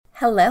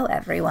Hello,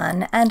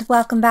 everyone, and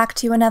welcome back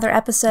to another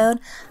episode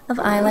of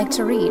I Like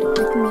to Read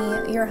with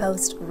me, your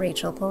host,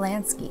 Rachel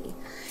Polanski.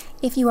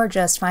 If you are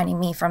just finding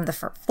me we've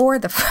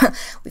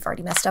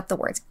already messed up the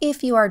words.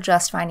 If you are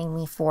just finding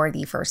me for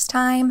the first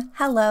time,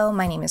 hello,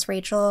 my name is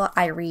Rachel.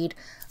 I read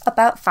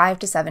about 5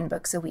 to 7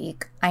 books a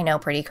week. I know,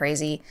 pretty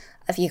crazy.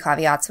 A few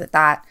caveats with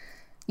that.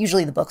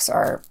 Usually the books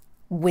are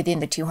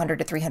within the 200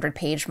 to 300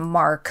 page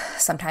mark,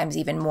 sometimes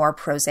even more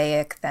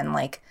prosaic than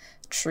like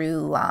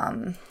true,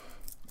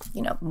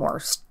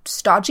 more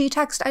stodgy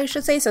text, I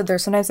should say. So they're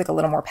sometimes like a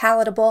little more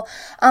palatable.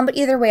 But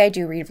either way, I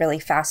do read really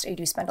fast. I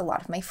do spend a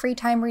lot of my free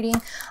time reading.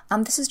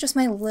 This is just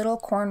my little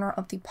corner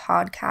of the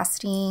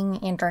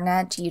podcasting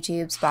internet,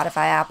 YouTube,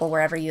 Spotify, Apple,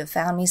 wherever you have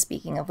found me.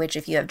 Speaking of which,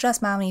 if you have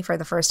just found me for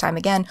the first time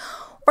again,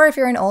 or if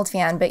you're an old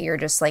fan, but you're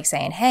just like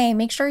saying, hey,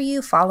 make sure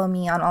you follow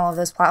me on all of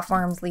those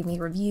platforms, leave me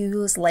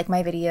reviews, like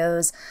my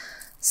videos,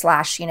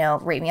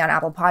 / rate me on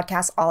Apple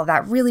Podcasts. All of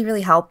that really,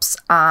 really helps.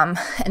 And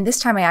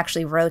this time I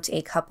actually wrote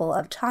a couple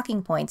of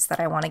talking points that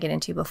I want to get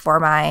into before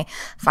my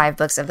 5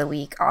 books of the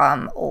week.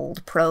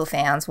 Old pro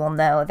fans will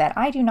know that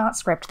I do not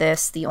script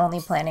this. The only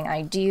planning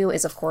I do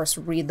is, of course,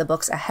 read the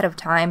books ahead of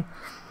time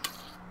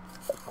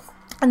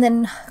and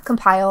then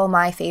compile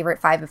my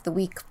favorite 5 of the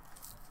week.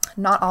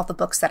 Not all the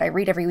books that I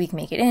read every week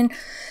make it in,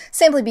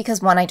 simply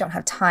because, one, I don't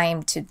have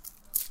time to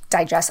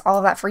digest all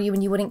of that for you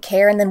and you wouldn't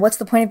care. And then what's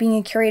the point of being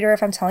a curator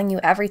if I'm telling you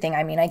everything?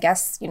 I mean, I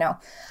guess,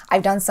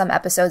 I've done some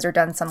episodes or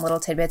done some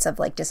little tidbits of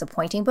like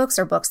disappointing books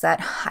or books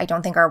that I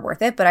don't think are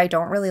worth it, but I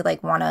don't really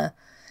want to,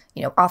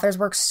 authors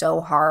work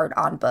so hard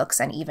on books.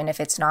 And even if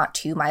it's not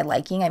to my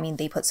liking, I mean,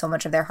 they put so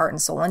much of their heart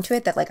and soul into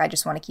it that I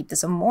just want to keep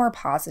this a more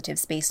positive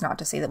space, not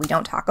to say that we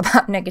don't talk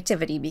about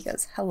negativity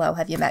because hello,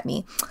 have you met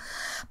me?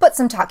 But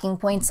some talking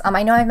points.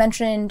 I know I've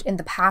mentioned in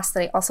the past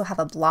that I also have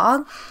a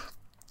blog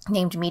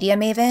named Media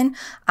Maven.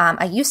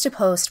 I used to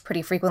post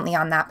pretty frequently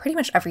on that pretty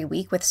much every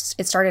week.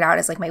 It started out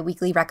as my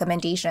weekly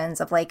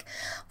recommendations of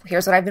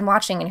here's what I've been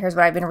watching and here's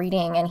what I've been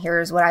reading and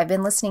here's what I've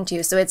been listening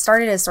to. So it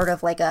started as sort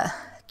of like a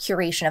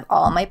curation of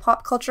all my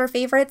pop culture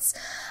favorites.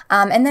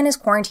 And then as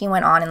quarantine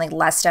went on and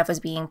less stuff was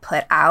being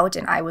put out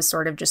and I was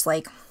sort of just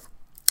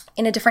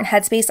in a different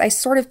headspace, I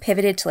sort of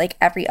pivoted to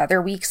every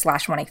other week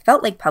 / when I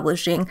felt like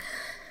publishing,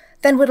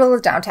 then whittled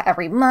it down to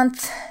every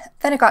month.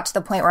 Then it got to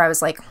the point where I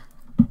was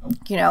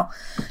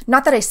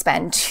not that I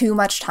spend too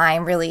much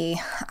time really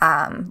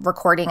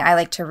recording. I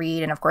like to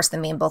read, and of course the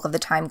main bulk of the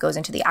time goes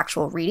into the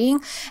actual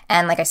reading.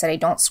 And like I said, I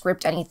don't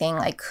script anything.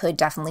 I could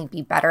definitely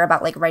be better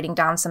about writing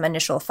down some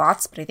initial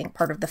thoughts, but I think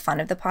part of the fun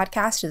of the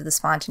podcast is the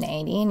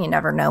spontaneity, and you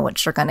never know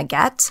what you're going to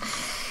get.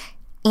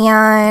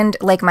 And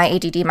my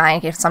ADD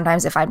mind,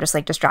 sometimes if I'm just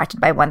distracted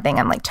by one thing,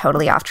 I'm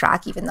totally off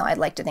track, even though I'd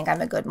like to think I'm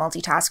a good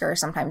multitasker.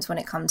 Sometimes when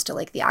it comes to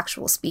the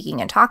actual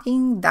speaking and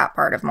talking, that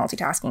part of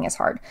multitasking is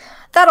hard.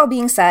 That all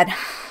being said,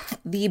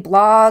 the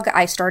blog,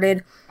 I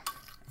started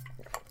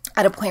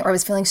at a point where I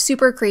was feeling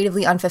super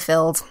creatively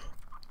unfulfilled.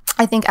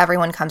 I think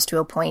everyone comes to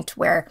a point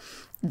where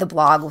the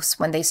blogs,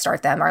 when they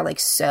start them, are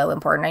so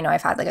important. I know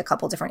I've had a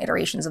couple different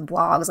iterations of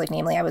blogs.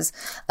 Namely, I was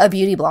a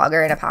beauty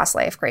blogger in a past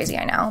life. Crazy,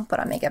 I know. Put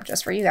on makeup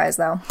just for you guys,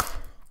 though.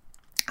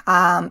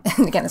 And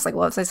again, it's what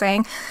was I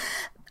saying?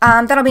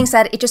 That all being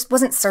said, it just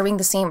wasn't serving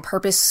the same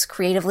purpose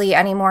creatively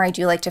anymore. I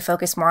do like to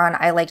focus more on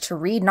I like to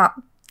read, not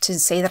to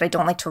say that I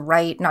don't like to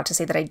write, not to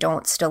say that I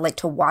don't still like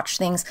to watch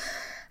things.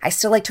 I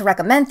still like to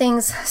recommend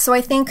things. So I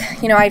think,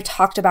 I've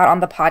talked about on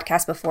the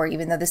podcast before,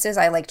 even though this is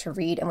I like to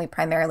read and we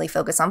primarily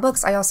focus on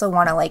books, I also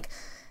want to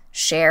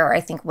share.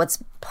 I think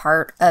what's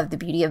part of the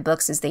beauty of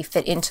books is they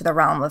fit into the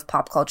realm of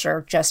pop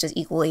culture just as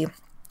equally,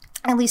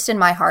 at least in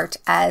my heart,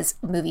 as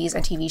movies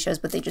and TV shows,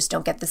 but they just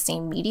don't get the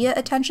same media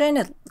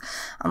attention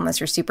unless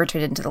you're super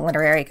tuned into the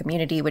literary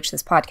community, which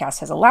this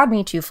podcast has allowed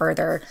me to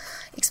further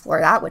explore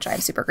that, which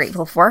I'm super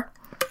grateful for.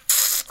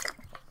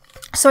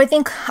 So I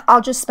think I'll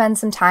just spend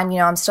some time,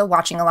 I'm still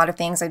watching a lot of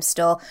things. I'm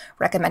still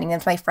recommending them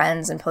to my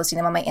friends and posting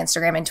them on my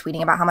Instagram and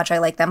tweeting about how much I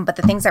like them. But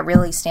the things that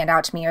really stand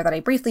out to me or that I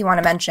briefly want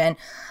to mention,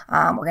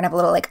 we're going to have a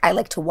little I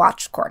like to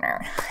watch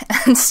corner.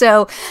 And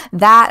so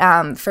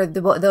that for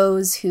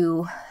those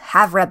who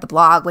have read the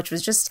blog, which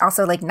was just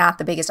also not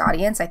the biggest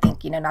audience. I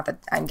think, not that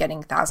I'm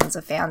getting thousands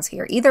of fans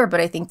here either,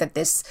 but I think that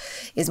this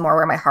is more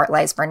where my heart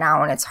lies for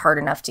now. And it's hard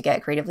enough to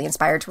get creatively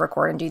inspired to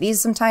record and do these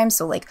sometimes.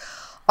 So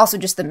also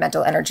just the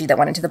mental energy that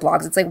went into the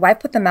blogs. It's why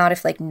put them out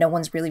if no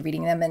one's really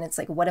reading them? And it's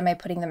what am I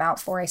putting them out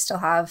for? I still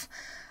have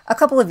a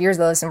couple of years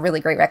though, some really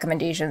great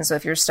recommendations. So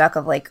if you're stuck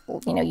of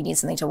you need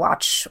something to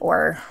watch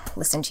or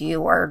listen to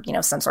or,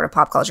 some sort of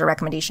pop culture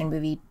recommendation,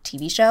 movie,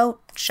 TV show,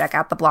 check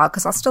out the blog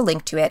because I'll still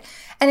link to it.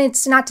 And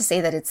it's not to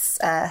say that it's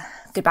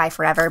goodbye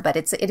forever, but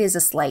it is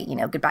a slight,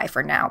 goodbye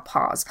for now,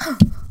 pause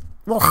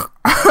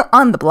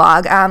on the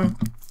blog.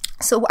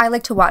 So I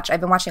like to watch. I've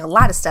been watching a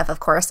lot of stuff, of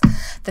course.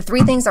 The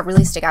 3 things that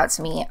really stick out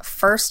to me.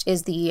 First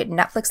is the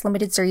Netflix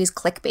limited series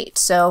Clickbait.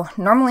 So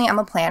normally I'm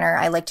a planner.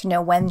 I like to know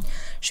when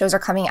shows are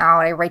coming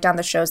out. I write down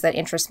the shows that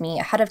interest me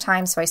ahead of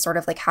time. So I sort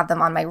of have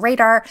them on my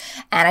radar.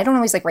 And I don't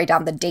always write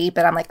down the date,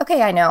 but I'm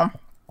okay, I know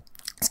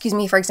excuse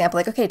me, for example,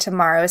 like, okay,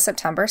 tomorrow is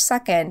September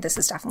 2nd. This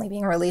is definitely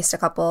being released a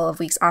couple of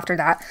weeks after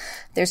that.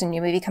 There's a new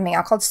movie coming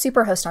out called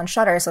Superhost on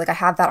Shudder. So like I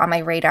have that on my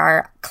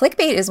radar.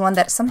 Clickbait is one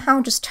that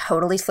somehow just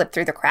totally slipped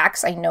through the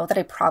cracks. I know that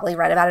I probably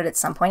read about it at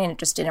some point and it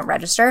just didn't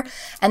register.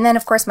 And then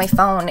of course my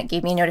phone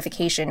gave me a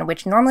notification,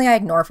 which normally I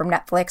ignore from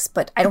Netflix,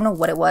 but I don't know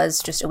what it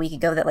was just a week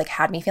ago that like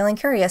had me feeling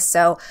curious.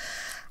 So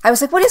I was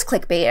like, what is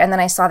Clickbait? And then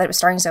I saw that it was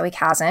starring Zoe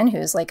Kazan,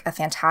 who's like a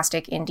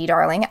fantastic indie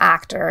darling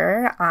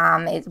actor.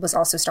 It was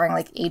also starring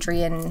like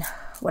Adrian,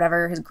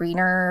 whatever, his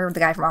Greener, the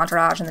guy from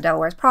Entourage and The Devil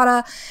Wears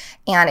Prada.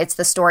 And it's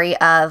the story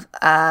of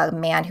a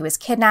man who is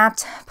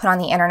kidnapped, put on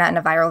the internet in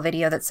a viral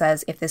video that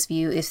says, if this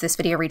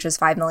video reaches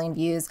 5 million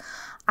views,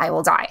 I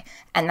will die.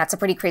 And that's a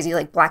pretty crazy,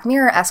 like, Black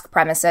Mirror-esque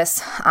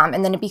premises.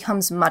 And then it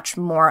becomes much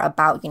more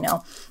about, you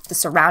know, the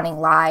surrounding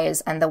lies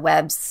and the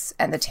webs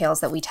and the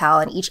tales that we tell.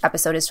 And each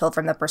episode is told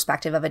from the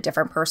perspective of a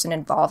different person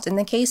involved in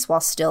the case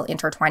while still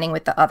intertwining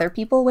with the other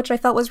people, which I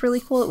felt was really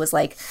cool. It was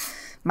like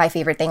my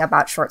favorite thing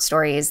about short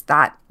stories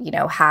that, you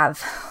know,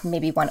 have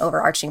maybe one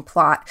overarching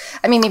plot.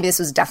 I mean, maybe this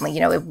was definitely,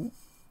 you know,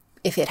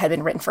 if it had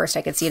been written first,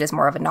 I could see it as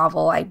more of a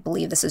novel. I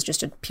believe this is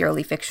just a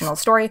purely fictional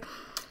story.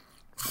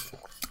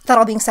 That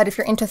all being said, if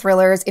you're into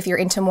thrillers, if you're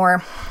into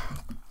more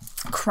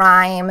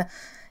crime,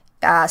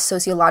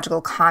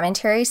 sociological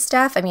commentary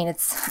stuff, I mean,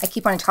 I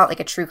keep wanting to call it like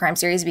a true crime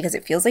series because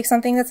it feels like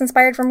something that's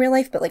inspired from real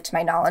life, but like to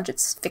my knowledge,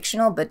 it's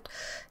fictional, but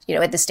you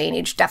know, at this day and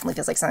age, definitely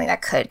feels like something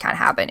that could kind of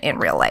happen in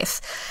real life.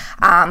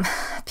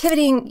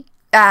 Pivoting,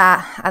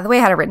 the way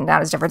I had it written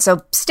down is different.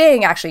 So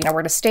staying, actually, you know,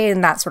 we're going to stay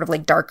in that sort of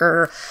like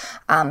darker,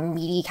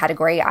 meaty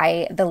category.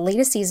 The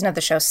latest season of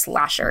the show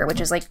Slasher,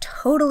 which is like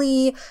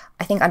totally,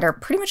 I think, under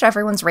pretty much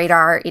everyone's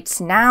radar.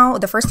 It's now,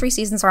 the first 3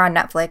 seasons are on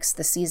Netflix.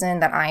 The season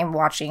that I'm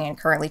watching and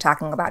currently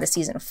talking about is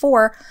season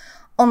 4.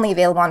 Only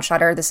available on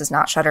Shudder. This is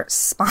not Shudder,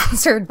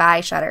 sponsored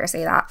by Shudder.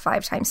 Say that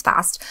 5 times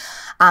fast.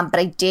 But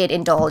I did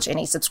indulge in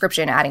a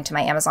subscription adding to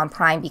my Amazon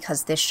Prime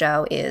because this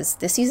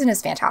season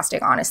is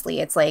fantastic, honestly.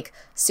 It's like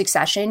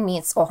Succession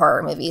meets a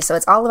horror movie. So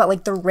it's all about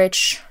like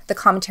the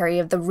commentary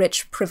of the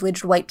rich,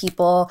 privileged white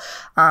people,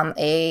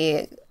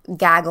 a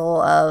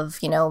gaggle of,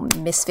 you know,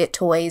 misfit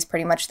toys,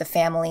 pretty much the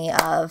family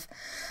of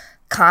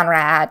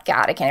Conrad,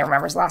 God, I can't even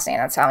remember his last name.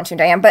 That's how in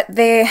tune I am. But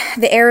the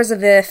heirs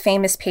of the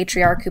famous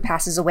patriarch who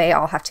passes away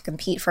all have to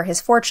compete for his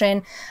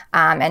fortune,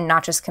 and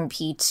not just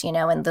compete, you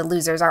know, and the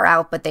losers are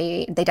out, but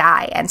they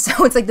die. And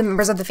so it's like the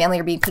members of the family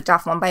are being picked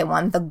off one by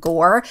one. The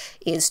gore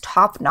is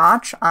top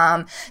notch.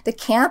 The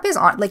camp is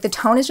on, like the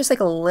tone is just like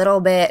a little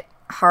bit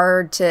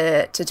hard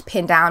to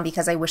pin down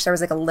because I wish there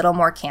was like a little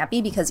more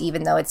campy, because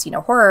even though it's, you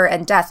know, horror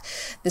and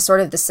death, the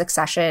sort of the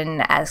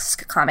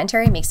Succession-esque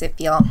commentary makes it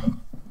feel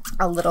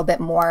a little bit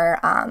more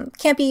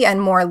campy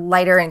and more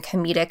lighter and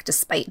comedic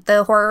despite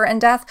the horror and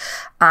death.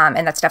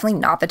 And that's definitely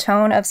not the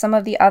tone of some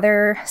of the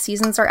other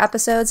seasons or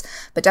episodes,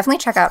 but definitely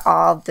check out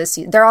all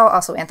the they're all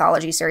also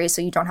anthology series,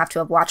 so you don't have to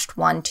have watched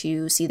one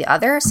to see the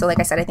other. So like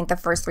I said, I think the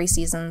first 3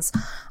 seasons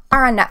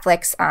are on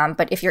Netflix,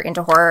 but if you're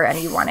into horror and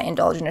you want to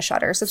indulge in a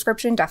Shudder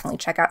subscription, definitely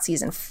check out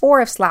season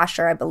 4 of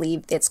Slasher. I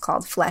believe it's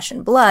called Flesh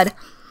and Blood.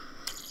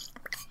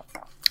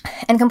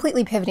 And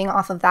completely pivoting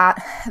off of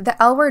that,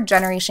 the L Word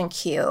Generation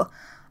Q.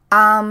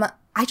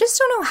 I just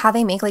don't know how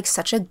they make like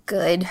such a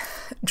good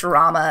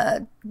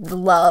drama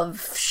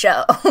love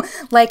show.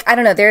 Like, I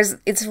don't know,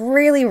 it's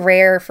really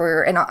rare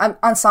for an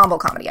ensemble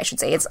comedy, I should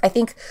say. I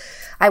think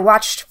I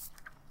watched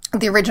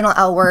the original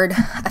L Word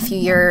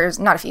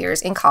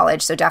in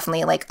college, so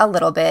definitely like a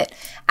little bit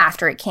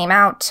after it came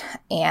out,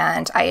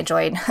 and I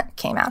enjoyed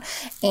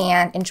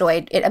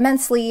it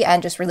immensely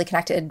and just really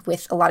connected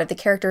with a lot of the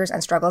characters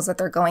and struggles that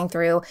they're going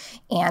through.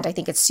 And I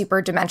think it's super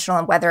dimensional,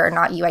 and whether or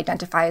not you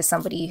identify as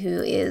somebody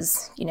who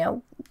is, you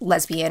know,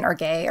 lesbian or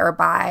gay or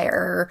bi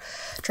or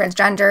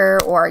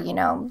transgender or, you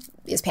know,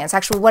 is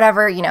pansexual,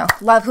 whatever, you know,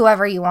 love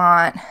whoever you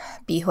want,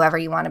 be whoever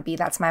you want to be.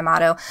 That's my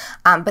motto.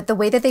 But the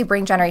way that they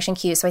bring Generation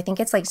Q, so I think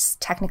it's like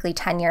technically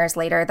 10 years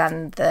later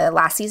than the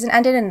last season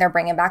ended, and they're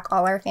bringing back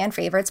all our fan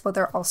favorites, but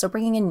they're also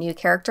bringing in new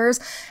characters.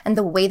 And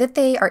the way that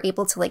they are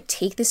able to like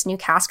take this new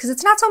cast, because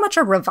it's not so much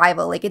a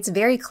revival, like it's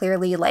very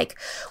clearly like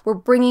we're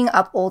bringing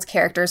up old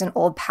characters and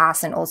old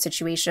past and old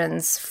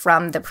situations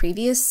from the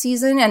previous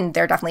season, and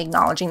they're definitely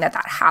acknowledging that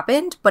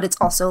happened, but it's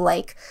also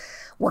like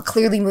we're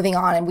clearly moving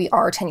on and we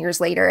are 10 years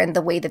later, and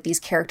the way that these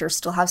characters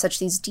still have such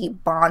these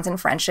deep bonds and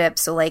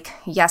friendships. So like,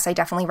 yes, I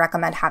definitely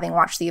recommend having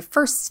watched the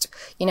first,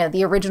 you know,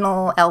 the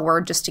original L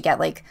Word, just to get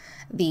like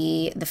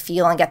the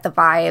feel and get the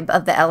vibe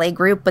of the LA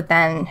group. But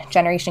then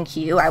Generation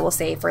Q, I will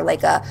say, for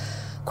like a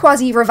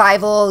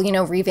quasi-revival, you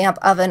know, revamp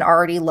of an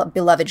already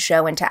beloved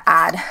show, and to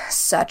add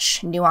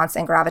such nuance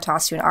and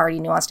gravitas to an already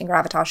nuanced and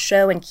gravitas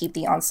show, and keep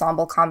the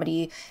ensemble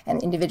comedy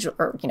and individual,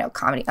 or, you know,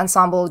 comedy,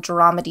 ensemble,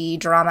 drama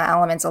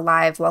elements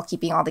alive while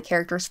keeping all the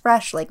characters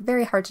fresh. Like,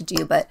 very hard to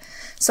do, but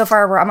so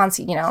far I'm on,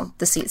 you know,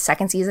 the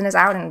second season is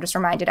out, and I'm just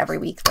reminded every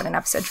week when an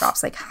episode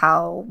drops, like,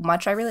 how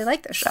much I really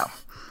like this show.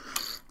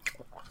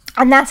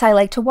 And that's I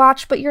like to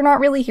watch, but you're not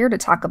really here to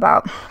talk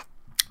about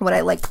what I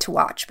like to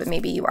watch, but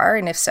maybe you are,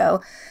 and if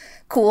so,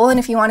 Cool. And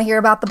if you want to hear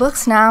about the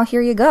books now,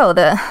 here you go.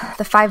 The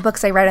 5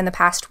 books I read in the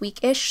past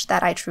week-ish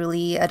that I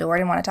truly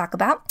adored and want to talk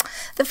about.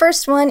 The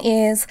first one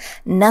is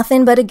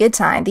Nothing But a Good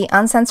Time, The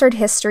Uncensored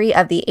History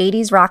of the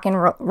 80s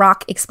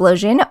Rock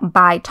Explosion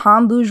by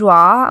Tom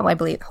Bourgeois,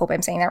 hope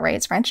I'm saying that right,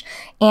 it's French,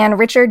 and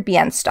Richard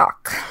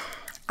Bienstock.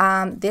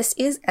 This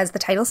is, as the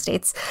title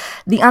states,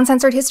 The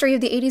Uncensored History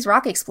of the 80s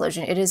Rock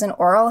Explosion. It is an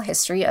oral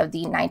history of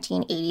the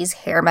 1980s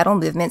hair metal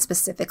movement,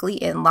 specifically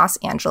in Los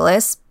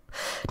Angeles.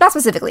 Not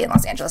specifically in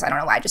Los Angeles, I don't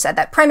know why I just said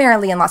that,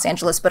 primarily in Los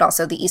Angeles, but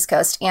also the East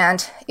Coast,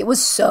 and it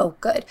was so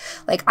good.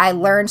 Like, I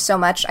learned so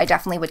much. I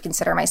definitely would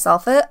consider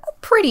myself a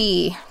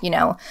pretty,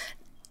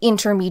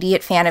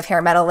 intermediate fan of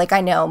hair metal. Like,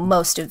 I know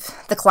most of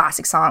the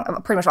classic songs,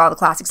 pretty much all the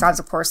classic songs,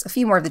 of course, a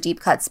few more of the deep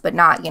cuts, but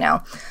not,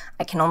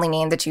 I can only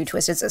name the 2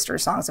 Twisted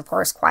Sisters songs, of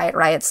course, Quiet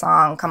Riot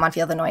song, Come On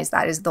Feel the Noise,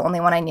 that is the only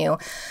one I knew.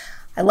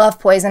 I love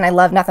Poison. I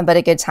love Nothing But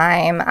a Good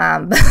Time,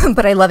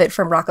 but I love it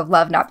from Rock of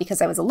Love, not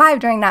because I was alive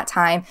during that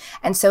time.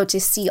 And so to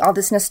see all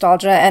this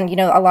nostalgia and,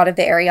 a lot of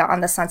the area on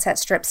the Sunset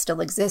Strip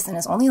still exists and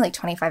is only like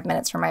 25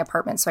 minutes from my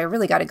apartment. So I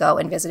really got to go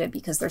and visit it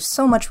because there's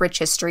so much rich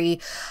history.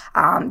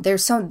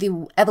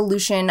 The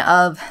evolution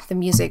of the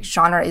music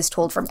genre is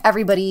told from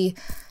everybody.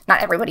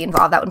 Not everybody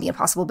involved, that would be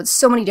impossible, but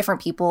so many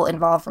different people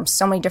involved from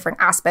so many different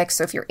aspects.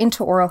 So if you're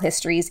into oral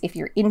histories, if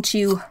you're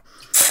into...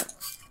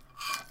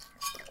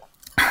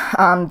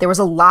 there was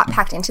a lot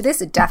packed into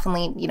this. It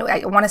definitely,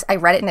 I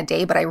read it in a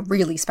day, but I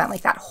really spent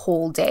like that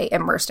whole day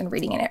immersed in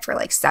reading in it for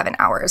like 7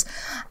 hours.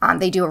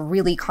 They do a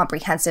really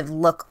comprehensive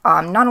look,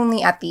 not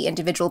only at the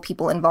individual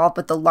people involved,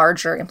 but the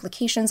larger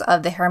implications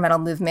of the hair metal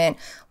movement,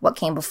 what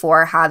came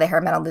before, how the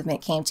hair metal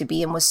movement came to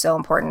be and was so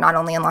important, not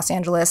only in Los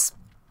Angeles,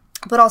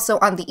 but also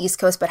on the East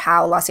Coast, but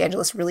how Los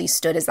Angeles really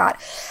stood as that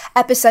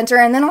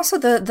epicenter. And then also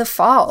the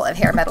fall of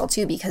hair metal,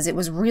 too, because it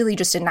was really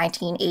just a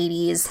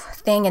 1980s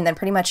thing. And then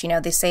pretty much,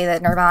 they say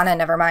that Nirvana,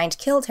 Nevermind,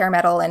 killed hair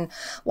metal. And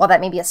while that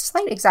may be a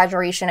slight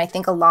exaggeration, I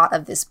think a lot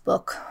of this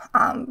book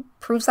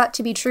proves that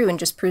to be true and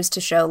just proves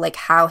to show, like,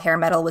 how hair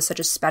metal was such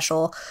a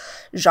special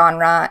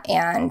genre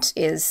and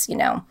is,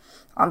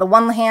 on the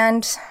one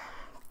hand,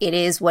 it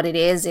is what it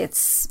is.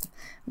 It's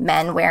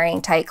men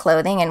wearing tight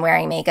clothing and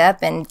wearing makeup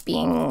and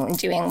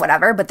doing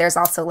whatever, but there's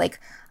also like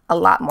a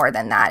lot more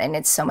than that, and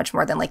it's so much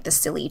more than like the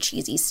silly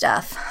cheesy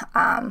stuff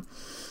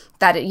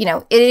that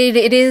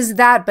it is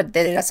that, but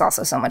it's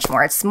also so much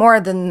more. It's more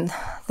than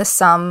the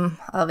sum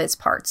of its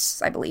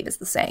parts, I believe is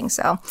the saying.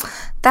 So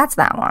that's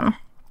that one.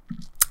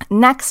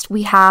 Next,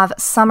 we have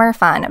Summer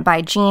Fun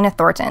by Jean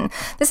Thornton.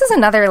 This is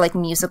another like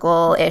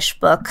musical-ish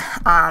book.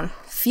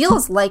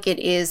 Feels like it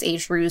is a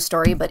true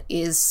story, but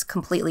is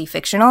completely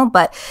fictional,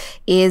 but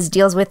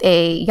deals with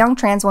a young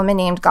trans woman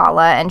named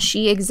Gala, and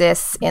she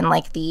exists in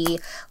like the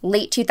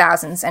late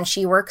 2000s, and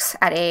she works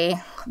at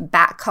a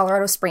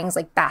Colorado Springs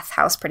like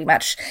bathhouse pretty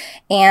much,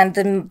 and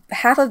the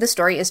half of the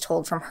story is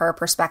told from her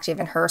perspective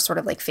and her sort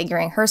of like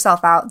figuring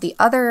herself out. The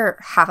other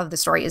half of the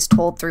story is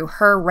told through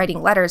her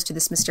writing letters to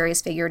this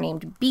mysterious figure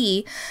named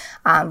B.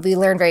 We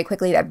learn very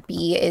quickly that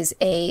B is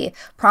a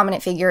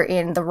prominent figure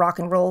in the rock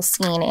and roll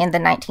scene in the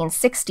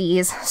 1960s.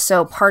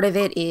 So part of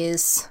it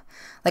is,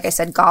 like I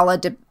said, Gala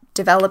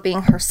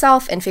developing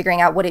herself and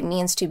figuring out what it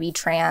means to be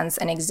trans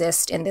and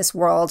exist in this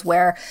world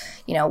where,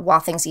 while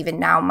things even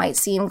now might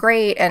seem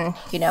great and,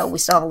 we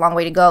still have a long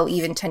way to go,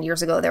 even 10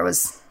 years ago,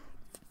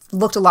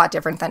 looked a lot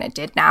different than it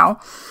did now.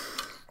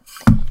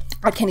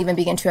 I can't even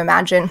begin to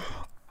imagine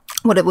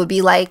what it would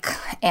be like.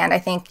 And I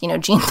think,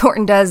 Jean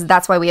Thornton does.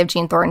 That's why we have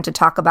Jean Thornton to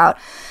talk about,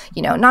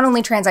 not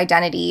only trans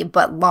identity,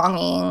 but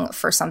longing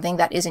for something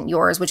that isn't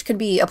yours, which could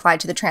be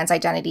applied to the trans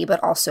identity,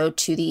 but also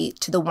to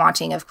the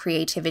wanting of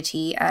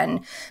creativity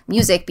and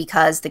music,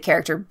 because the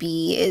character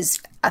B is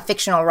a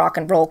fictional rock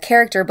and roll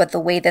character, but the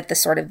way that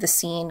the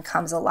scene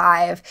comes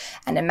alive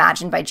and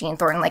imagined by Jean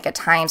Thornton, like at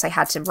times I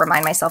had to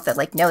remind myself that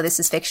like, no, this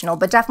is fictional,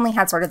 but definitely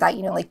had sort of that,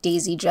 like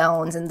Daisy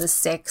Jones and the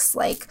Six,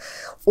 like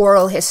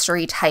oral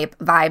history type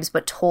vibes,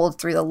 but told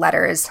through the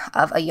letters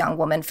of a young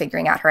woman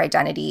figuring out her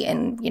identity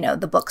in,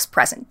 the book's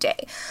present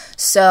day.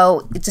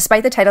 So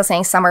despite the title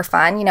saying Summer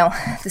Fun,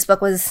 this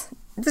book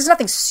there's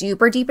nothing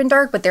super deep and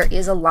dark, but there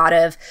is a lot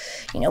of,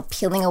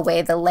 peeling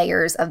away the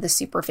layers of the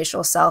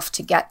superficial self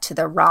to get to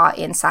the raw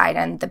inside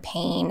and the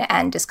pain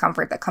and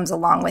discomfort that comes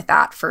along with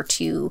that for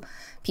 2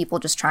 people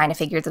just trying to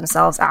figure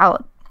themselves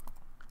out.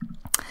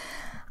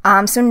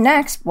 So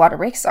next,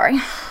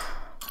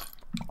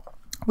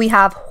 we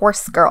have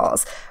Horse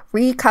Girls.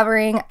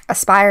 Recovering,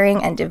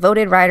 aspiring, and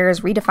devoted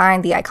writers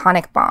redefine the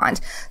iconic bond.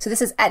 So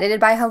this is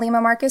edited by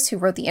Halima Marcus, who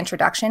wrote the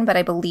introduction, but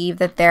I believe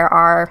that there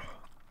are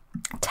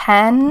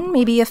 10,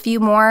 maybe a few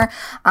more,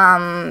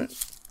 10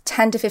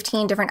 10 to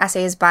 15 different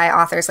essays by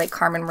authors like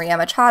Carmen Maria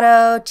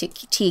Machado, T.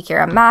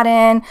 Kira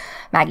Madden,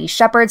 Maggie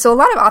Shepard. So a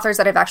lot of authors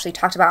that I've actually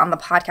talked about on the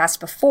podcast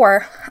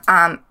before.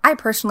 I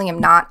personally am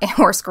not a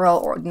horse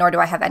girl, nor do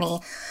I have any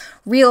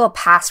real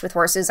past with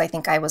horses. I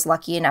think I was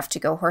lucky enough to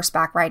go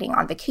horseback riding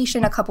on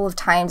vacation a couple of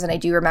times, and I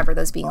do remember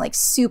those being like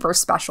super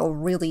special,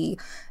 really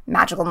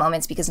magical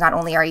moments, because not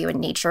only are you in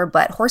nature,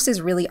 but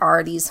horses really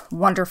are these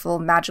wonderful,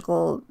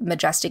 magical,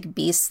 majestic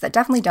beasts that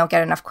definitely don't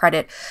get enough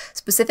credit,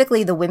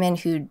 specifically the women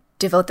who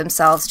devote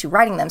themselves to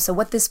riding them. So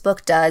what this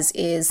book does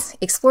is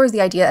explores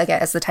the idea,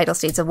 again, as the title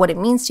states, of what it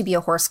means to be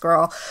a horse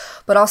girl,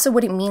 but also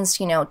what it means,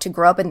 to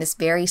grow up in this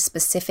very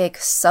specific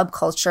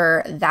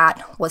subculture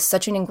that was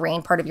such an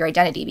ingrained part of your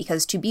identity.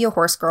 Because to be a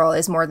horse girl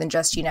is more than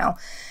just,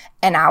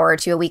 an hour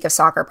to a week of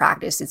soccer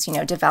practice. It's,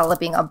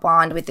 developing a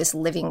bond with this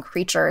living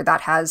creature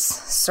that has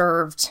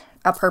served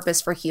a purpose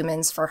for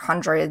humans for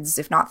hundreds,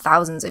 if not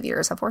thousands of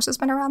years. Have horses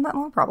been around that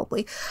long?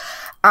 Probably.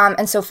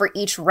 And so for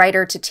each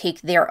writer to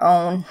take their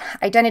own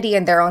identity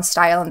and their own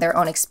style and their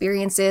own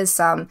experiences,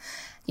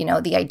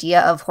 the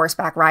idea of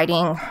horseback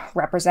riding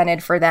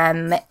represented for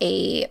them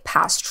a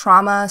past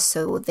trauma.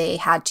 So they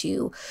had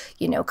to,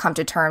 come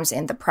to terms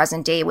in the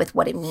present day with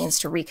what it means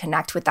to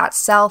reconnect with that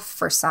self.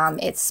 For some,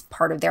 it's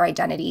part of their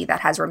identity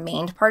that has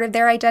remained part of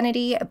their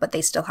identity, but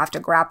they still have to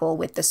grapple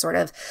with the sort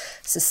of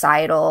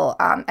societal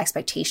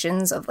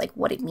expectations of like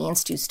what it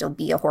means to still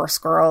be a horse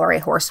girl or a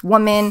horse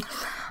woman.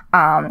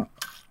 I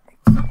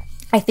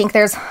think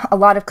there's a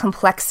lot of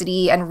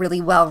complexity and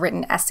really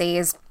well-written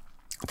essays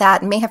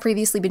that may have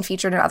previously been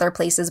featured in other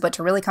places, but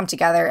to really come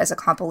together as a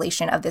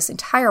compilation of this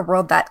entire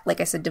world that, like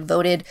I said,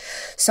 devoted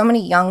so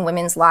many young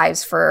women's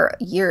lives for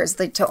years,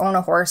 like to own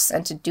a horse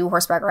and to do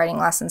horseback riding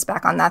lessons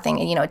back on that thing.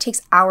 And, it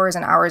takes hours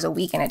and hours a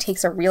week, and it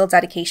takes a real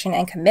dedication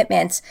and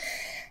commitment.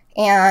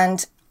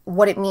 And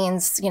what it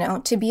means,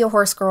 to be a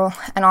horse girl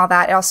and all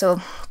that. It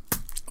also,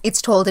 it's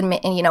told in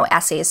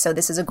essays. So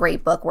this is a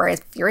great book where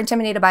if you're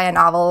intimidated by a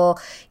novel,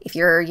 if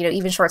you're,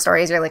 even short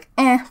stories, you're like,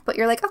 but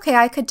you're like, okay,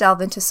 I could delve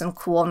into some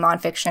cool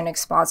nonfiction,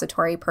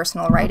 expository,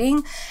 personal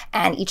writing.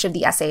 And each of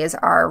the essays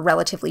are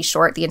relatively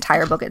short. The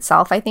entire book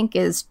itself, I think,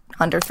 is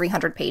under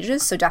 300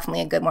 pages. So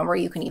definitely a good one where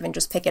you can even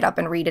just pick it up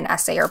and read an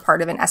essay or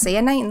part of an essay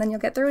a night, and then you'll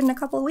get through it in a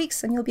couple of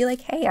weeks and you'll be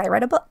like, hey, I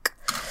read a book.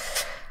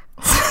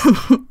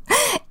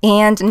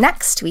 And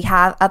next we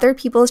have Other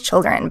People's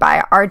Children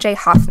by R.J.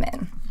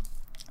 Hoffman.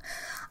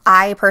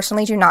 I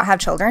personally do not have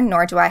children,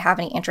 nor do I have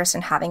any interest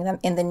in having them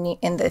in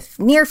the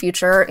near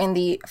future. In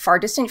the far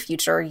distant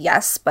future,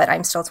 yes, but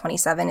I'm still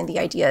 27, and the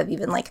idea of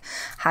even like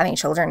having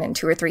children in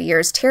 2 or 3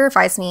 years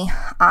terrifies me.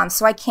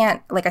 So I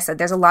can't, like I said,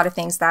 there's a lot of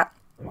things that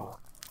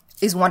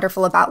is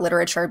wonderful about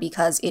literature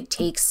because it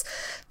takes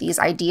these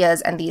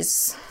ideas and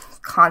these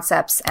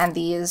concepts and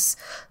these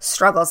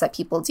struggles that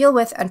people deal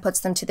with and puts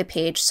them to the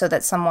page so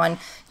that someone,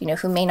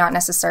 who may not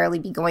necessarily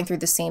be going through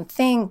the same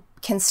thing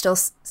can still,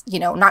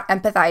 not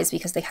empathize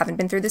because they haven't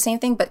been through the same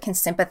thing, but can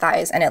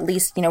sympathize and at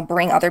least,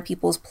 bring other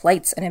people's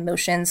plights and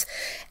emotions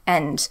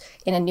and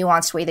in a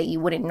nuanced way that you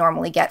wouldn't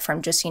normally get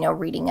from just,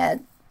 reading a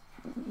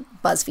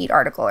BuzzFeed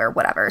article or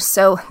whatever.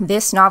 So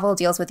this novel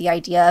deals with the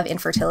idea of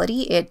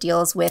infertility. It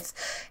deals with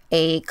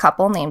a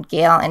couple named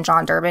Gail and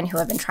John Durbin who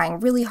have been trying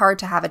really hard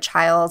to have a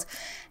child,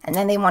 and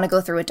then they want to go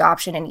through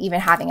adoption, and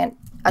even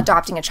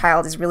adopting a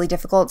child is really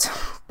difficult.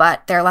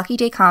 But their lucky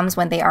day comes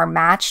when they are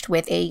matched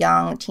with a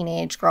young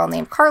teenage girl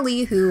named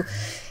Carly who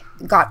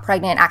got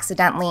pregnant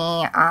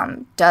accidentally,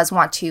 does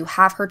want to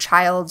have her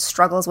child,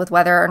 struggles with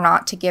whether or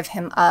not to give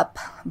him up,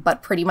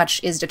 but pretty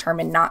much is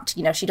determined not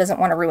to, she doesn't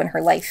want to ruin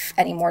her life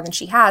any more than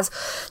she has.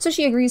 So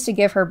she agrees to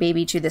give her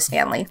baby to this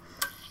family.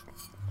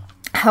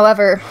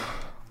 However,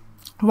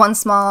 one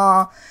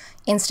small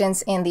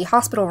instance in the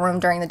hospital room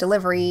during the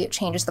delivery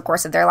changes the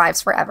course of their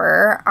lives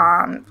forever.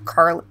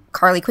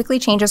 Carly quickly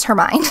changes her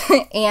mind,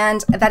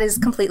 and that is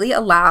completely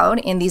allowed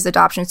in these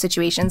adoption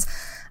situations.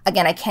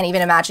 Again, I can't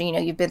even imagine,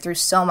 you've been through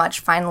so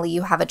much. Finally,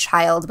 you have a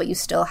child, but you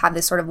still have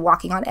this sort of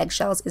walking on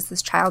eggshells. Is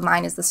this child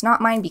mine? Is this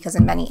not mine? Because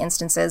in many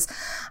instances,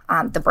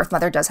 the birth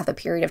mother does have a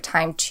period of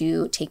time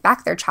to take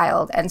back their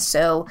child. And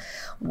so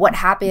what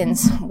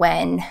happens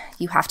when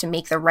you have to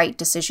make the right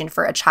decision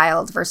for a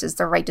child versus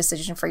the right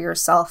decision for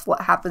yourself?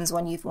 What happens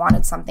when you've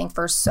wanted something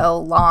for so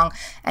long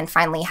and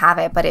finally have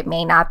it, but it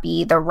may not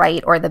be the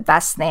right or the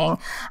best thing?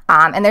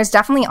 And there's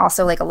definitely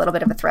also like a little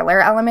bit of a thriller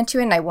element to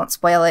it, and I won't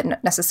spoil it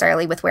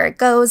necessarily with where it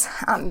goes.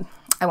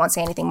 I won't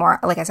say anything more.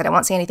 Like I said, I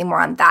won't say anything more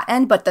on that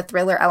end, but the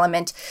thriller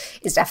element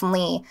is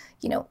definitely,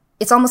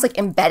 it's almost like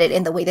embedded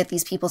in the way that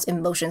these people's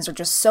emotions are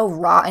just so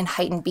raw and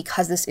heightened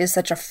because this is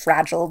such a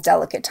fragile,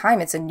 delicate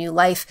time. It's a new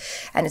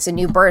life and it's a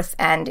new birth,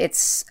 and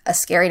it's a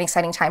scary and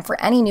exciting time for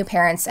any new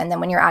parents. And then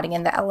when you're adding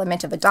in the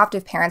element of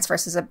adoptive parents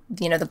versus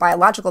the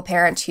biological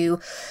parent who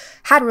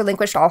had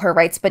relinquished all her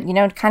rights, but,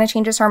 kind of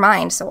changes her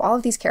mind. So all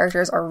of these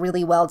characters are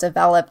really well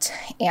developed.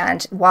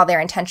 And while their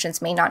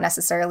intentions may not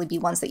necessarily be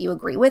ones that you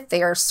agree with,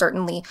 they are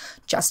certainly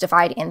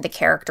justified in the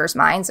characters'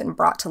 minds and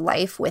brought to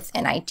life with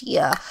an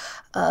idea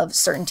of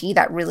certainty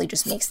that really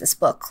just makes this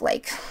book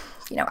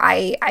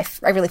I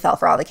really felt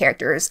for all the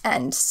characters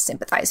and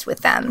sympathized with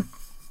them.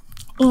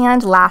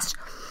 And last,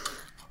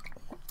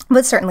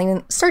 but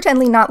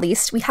certainly not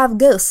least, we have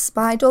Ghosts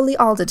by Dolly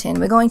Alderton.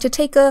 We're going to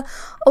take a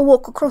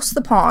walk across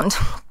the pond.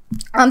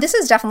 This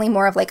is definitely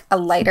more of like a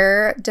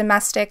lighter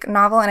domestic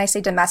novel, and I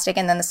say domestic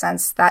in the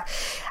sense that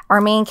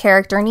our main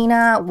character,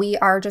 Nina, we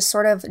are just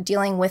sort of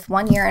dealing with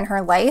 1 year in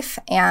her life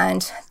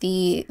and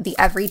the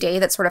everyday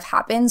that sort of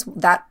happens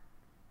that,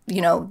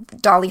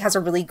 Dolly has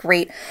a really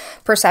great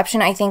perception,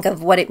 I think,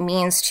 of what it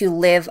means to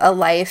live a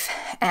life,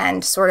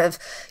 and sort of,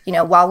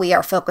 while we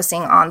are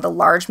focusing on the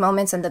large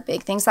moments and the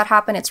big things that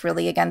happen, it's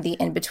really, again, the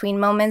in-between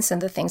moments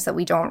and the things that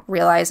we don't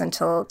realize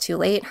until too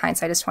late,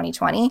 hindsight is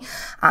 20/20,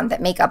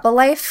 that make up a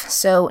life.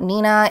 So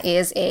Nina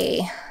is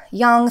a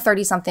young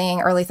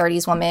 30-something, early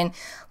 30s woman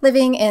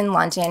living in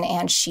London,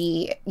 and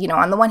she,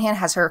 on the one hand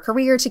has her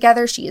career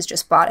together. She has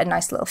just bought a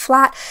nice little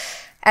flat,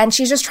 and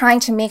she's just trying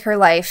to make her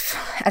life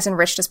as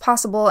enriched as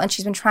possible. And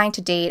she's been trying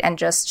to date, and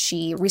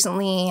she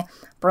recently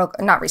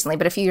not recently,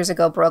 but a few years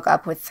ago, broke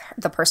up with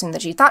the person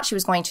that she thought she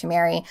was going to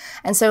marry.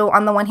 And so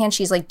on the one hand,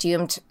 she's like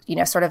doomed,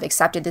 sort of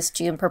accepted this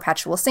doomed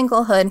perpetual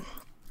singlehood.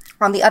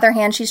 On the other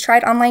hand, she's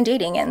tried online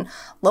dating, and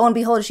lo and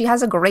behold, she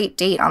has a great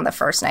date on the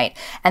first night,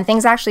 and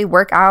things actually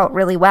work out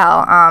really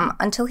well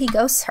until he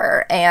ghosts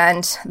her.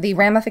 And the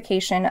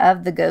ramification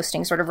of the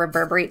ghosting sort of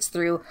reverberates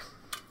through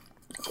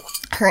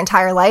her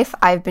entire life.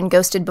 I've been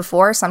ghosted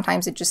before.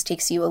 Sometimes it just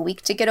takes you a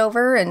week to get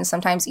over, and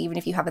sometimes even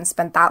if you haven't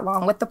spent that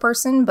long with the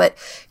person, but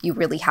you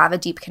really have a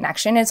deep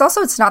connection. And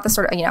it's not the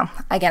sort of,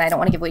 again, I don't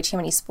want to give away too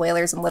many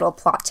spoilers and little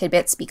plot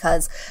tidbits,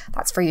 because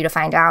that's for you to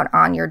find out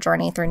on your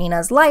journey through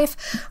Nina's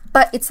life.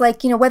 But it's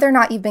like, whether or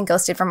not you've been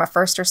ghosted from a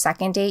first or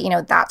second date,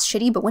 that's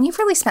shitty. But when you've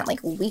really spent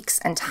like weeks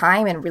and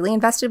time and really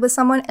invested with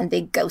someone and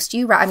they ghost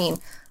you, I mean,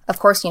 of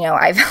course,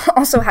 I've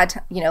also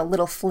had,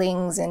 little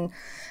flings and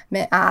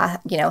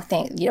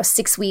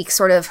 6 weeks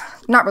sort of,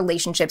 not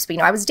relationships, but,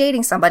 I was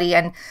dating somebody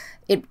and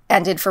it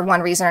ended for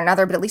one reason or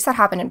another, but at least that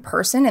happened in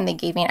person and they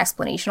gave me an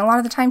explanation a lot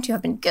of the time. To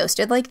have been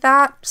ghosted like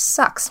that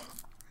sucks.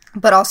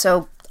 But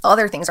also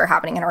other things are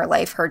happening in her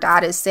life. Her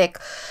dad is sick.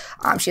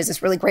 She has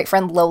this really great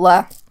friend,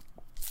 Lola,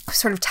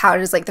 sort of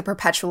touted as like the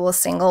perpetual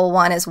single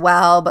one as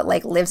well, but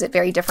like lives it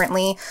very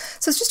differently.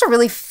 So it's just a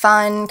really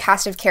fun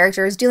cast of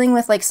characters dealing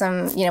with like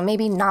some,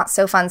 maybe not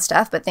so fun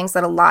stuff, but things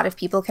that a lot of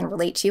people can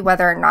relate to,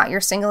 whether or not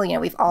you're single.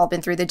 We've all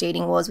been through the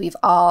dating woes. We've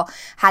all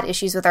had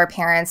issues with our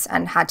parents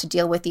and had to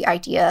deal with the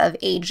idea of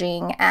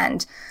aging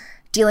and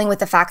dealing with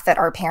the fact that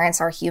our parents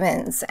are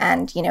humans,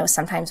 and,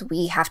 sometimes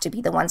we have to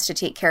be the ones to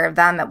take care of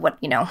them at what,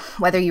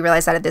 whether you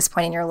realize that at this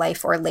point in your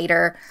life or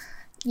later.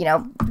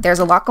 There's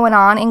a lot going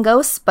on in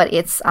Ghosts, but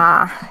it's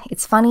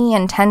funny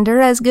and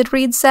tender, as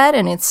Goodreads said,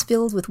 and it's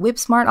filled with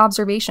whip-smart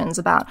observations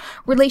about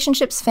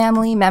relationships,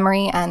 family,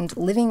 memory, and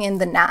living in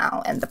the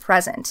now and the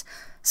present.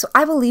 So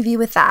I will leave you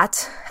with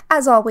that.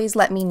 As always,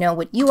 let me know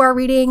what you are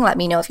reading. Let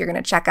me know if you're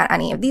going to check out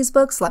any of these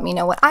books. Let me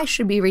know what I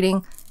should be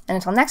reading. And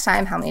until next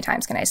time, how many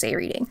times can I say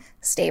reading?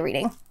 Stay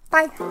reading.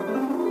 Bye.